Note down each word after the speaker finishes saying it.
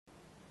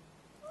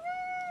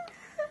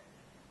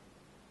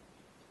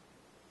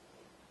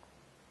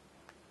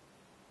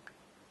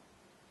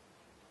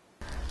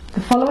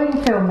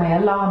following film may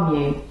alarm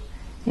you.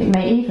 It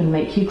may even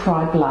make you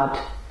cry blood.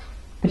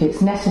 But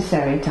it's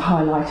necessary to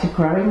highlight a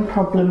growing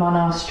problem on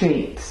our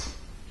streets: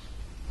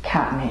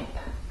 catnip.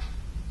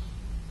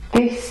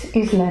 This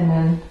is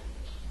Lennon.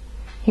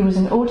 He was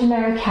an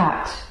ordinary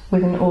cat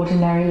with an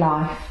ordinary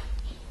life,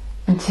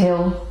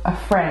 until a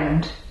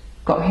friend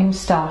got him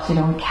started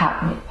on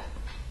catnip.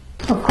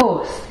 Of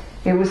course,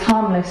 it was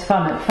harmless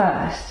fun at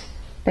first,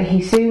 but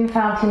he soon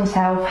found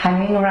himself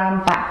hanging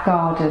around back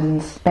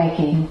gardens,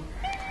 begging,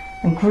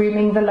 and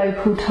grooming the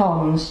local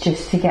toms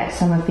just to get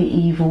some of the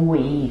evil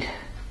weed.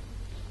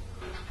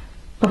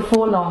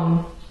 Before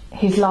long,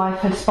 his life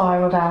had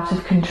spiralled out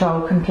of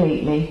control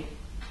completely.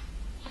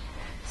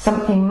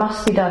 Something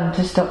must be done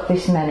to stop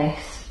this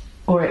menace,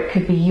 or it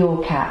could be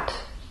your cat,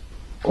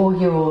 or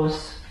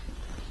yours,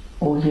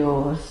 or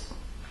yours.